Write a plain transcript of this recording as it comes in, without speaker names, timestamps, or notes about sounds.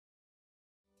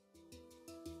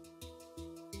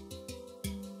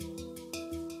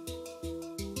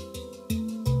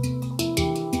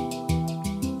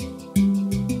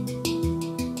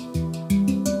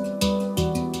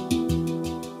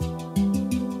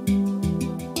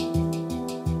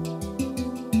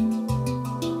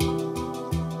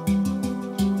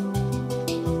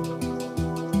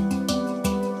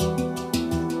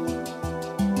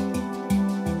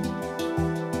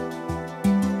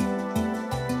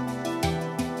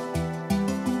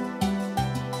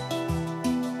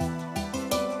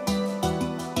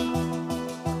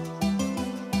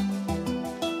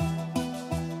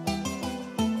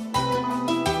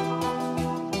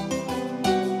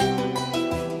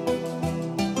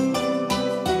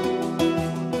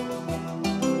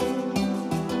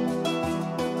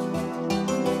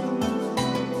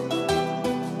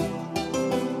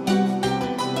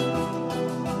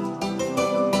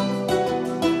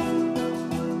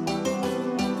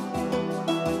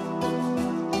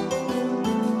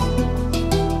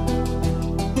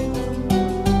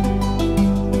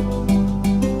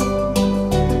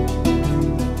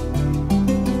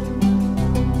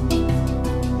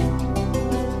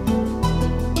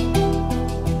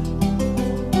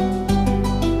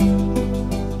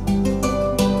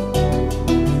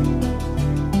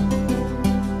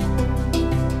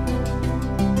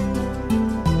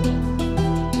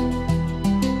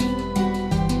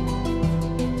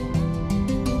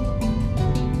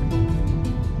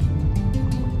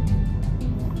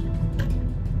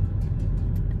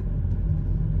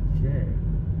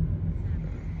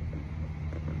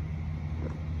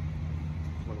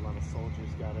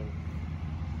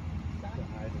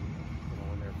and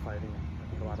when they were fighting, I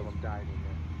think a lot of them died in there.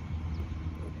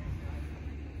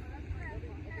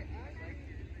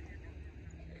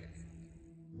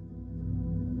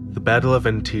 The Battle of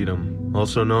Antietam,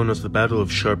 also known as the Battle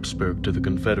of Sharpsburg to the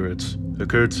Confederates,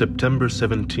 occurred September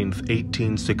 17,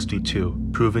 1862,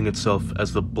 proving itself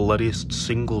as the bloodiest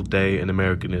single day in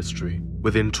American history.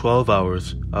 Within 12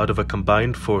 hours, out of a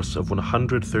combined force of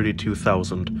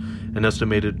 132,000, an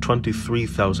estimated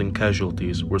 23,000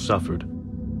 casualties were suffered.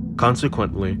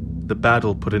 Consequently, the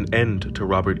battle put an end to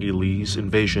Robert E. Lee's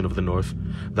invasion of the North,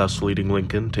 thus leading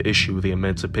Lincoln to issue the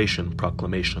Emancipation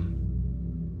Proclamation.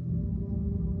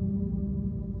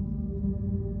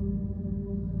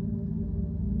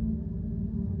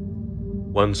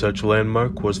 One such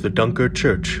landmark was the Dunkard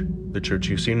Church, the church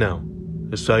you see now,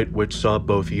 a site which saw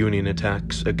both Union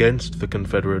attacks against the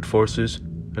Confederate forces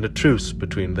and a truce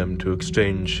between them to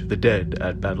exchange the dead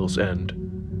at battle's end.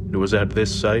 It was at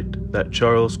this site that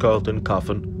Charles Carlton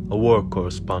Coffin, a war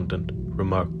correspondent,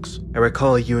 remarks, "I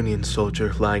recall a Union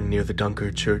soldier lying near the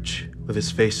Dunkard Church, with his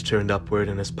face turned upward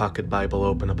and his pocket Bible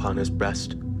open upon his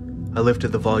breast. I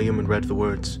lifted the volume and read the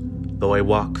words, 'Though I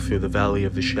walk through the valley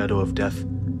of the shadow of death,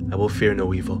 I will fear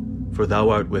no evil, for thou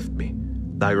art with me.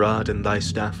 Thy rod and thy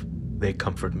staff, they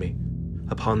comfort me.'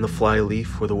 Upon the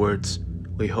fly-leaf were the words,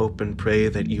 'We hope and pray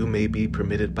that you may be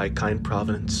permitted by kind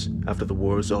providence, after the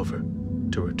war is over,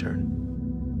 to return.'"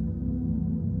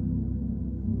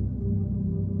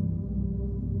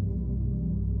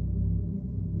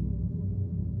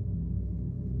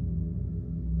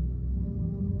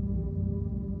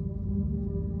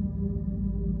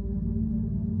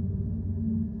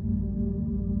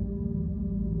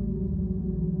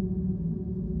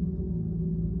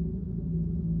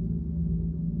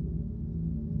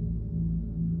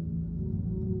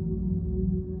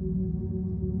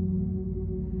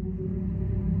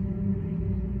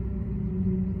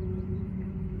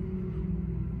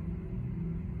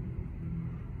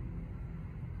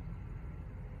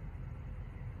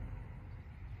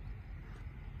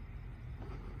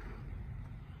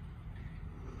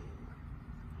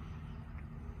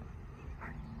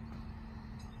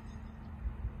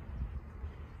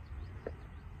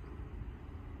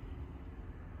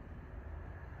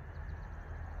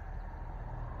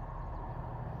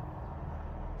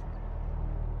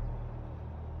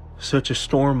 Such a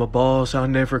storm of balls I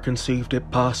never conceived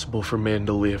it possible for men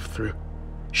to live through.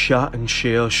 Shot and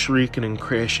shell shrieking and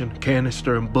crashing,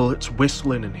 canister and bullets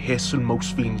whistling and hissing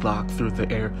most fiend-like through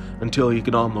the air until you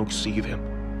could almost see them.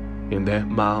 In that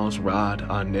miles ride,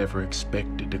 I never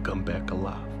expected to come back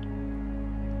alive.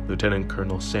 Lieutenant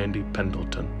Colonel Sandy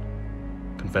Pendleton,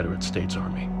 Confederate States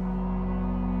Army.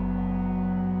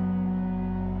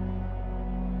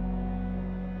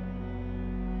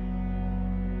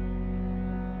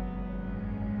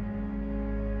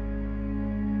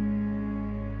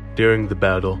 During the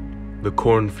battle, the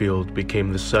cornfield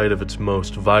became the site of its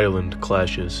most violent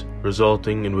clashes,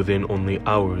 resulting in within only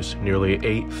hours nearly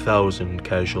 8,000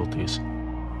 casualties.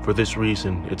 For this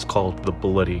reason, it's called the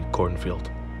Bloody Cornfield.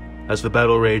 As the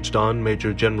battle raged on,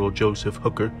 Major General Joseph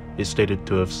Hooker is stated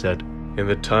to have said, "In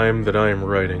the time that I am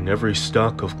writing, every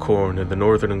stalk of corn in the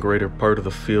northern and greater part of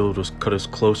the field was cut as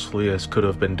closely as could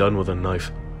have been done with a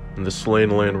knife, and the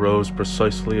slain land rose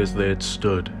precisely as they had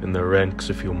stood in their ranks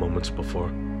a few moments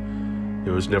before. It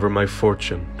was never my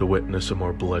fortune to witness a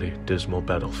more bloody, dismal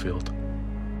battlefield."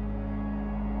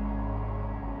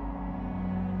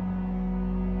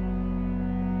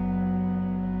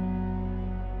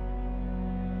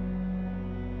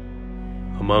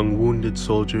 Among wounded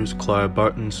soldiers, Clara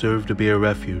Barton served to be a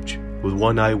refuge, with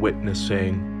one eyewitness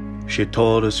saying, "She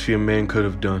told us few men could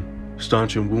have done,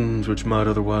 staunching wounds which might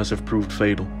otherwise have proved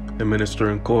fatal,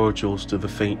 administering cordials to the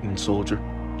fainting soldier,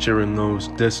 cheering those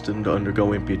destined to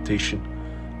undergo amputation,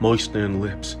 moistening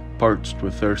lips parched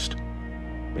with thirst,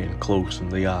 and closing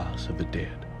the eyes of the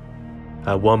dead."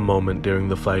 At one moment during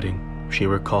the fighting, she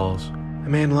recalls, "A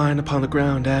man lying upon the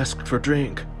ground asked for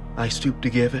drink. I stooped to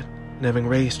give it, and having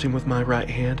raised him with my right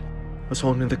hand, was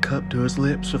holding the cup to his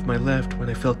lips with my left when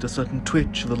I felt a sudden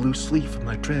twitch of the loose sleeve of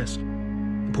my dress.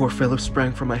 The poor fellow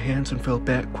sprang from my hands and fell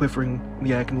back, quivering in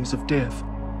the agonies of death.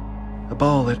 A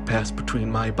ball had passed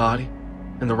between my body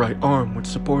and the right arm which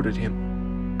supported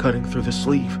him, cutting through the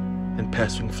sleeve and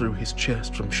passing through his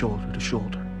chest from shoulder to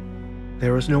shoulder.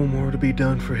 There was no more to be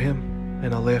done for him,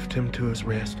 and I left him to his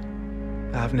rest.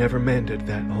 I've never mended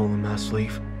that hole in my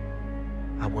sleeve.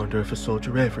 I wonder if a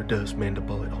soldier ever does mend a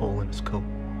bullet hole in his coat."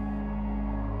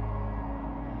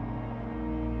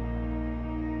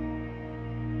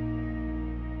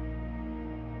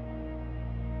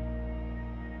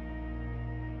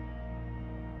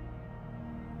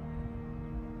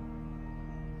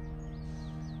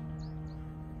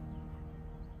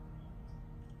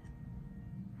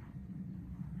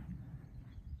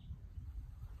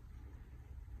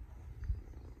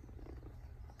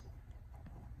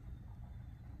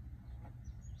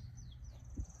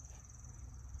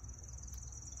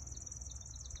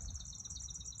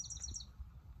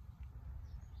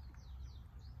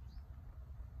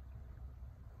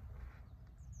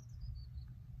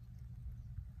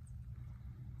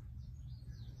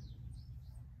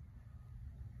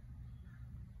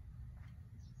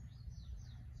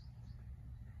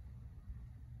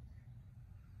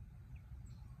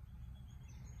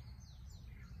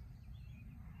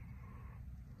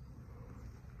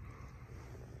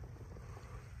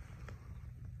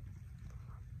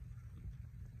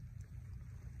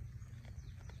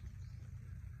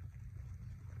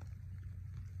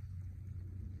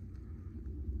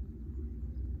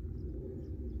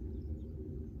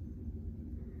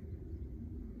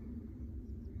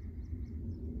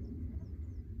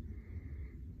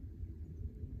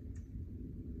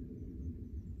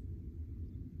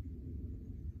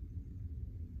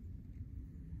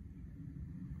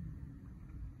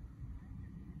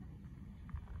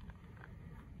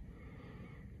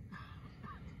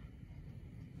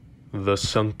 The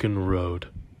sunken road,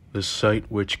 the sight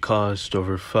which caused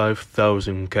over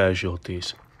 5,000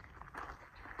 casualties.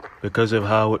 Because of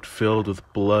how it filled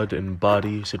with blood and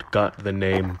bodies, it got the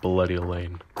name Bloody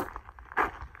Lane.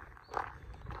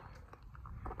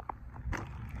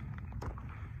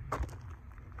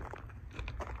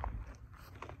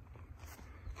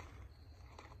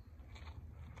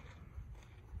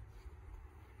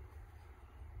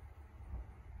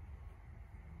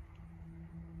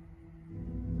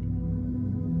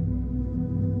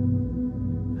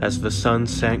 As the sun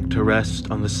sank to rest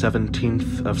on the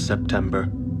 17th of September,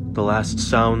 the last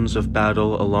sounds of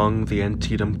battle along the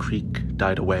Antietam Creek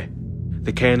died away.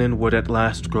 The cannon would at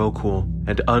last grow cool,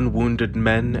 and unwounded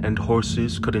men and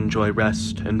horses could enjoy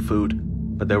rest and food,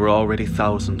 but there were already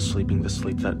thousands sleeping the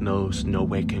sleep that knows no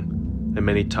waking, and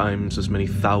many times as many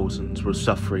thousands were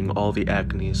suffering all the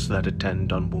agonies that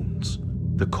attend on wounds.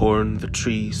 The corn, the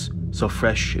trees, so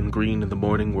fresh and green in the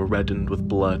morning, were reddened with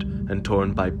blood and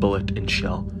torn by bullet and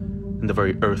shell, and the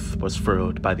very earth was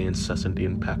furrowed by the incessant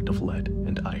impact of lead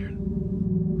and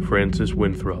iron. Francis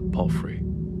Winthrop Palfrey.